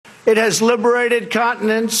It has liberated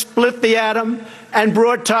continents, split the atom, and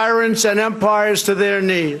brought tyrants and empires to their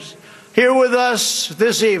knees. Here with us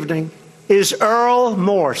this evening is Earl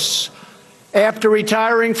Morse. After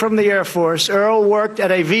retiring from the Air Force, Earl worked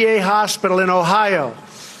at a VA hospital in Ohio.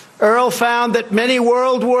 Earl found that many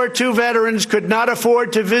World War II veterans could not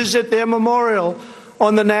afford to visit their memorial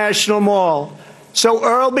on the National Mall. So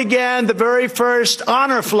Earl began the very first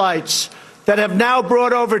honor flights that have now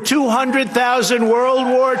brought over 200,000 World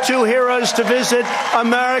War II heroes to visit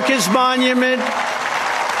America's monument.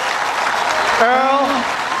 Earl,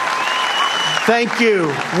 thank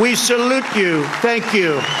you. We salute you. Thank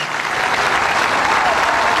you.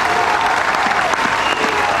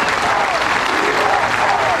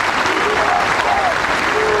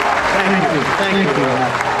 Thank you. Thank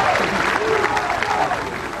you.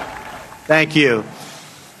 Thank you.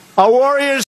 Our warriors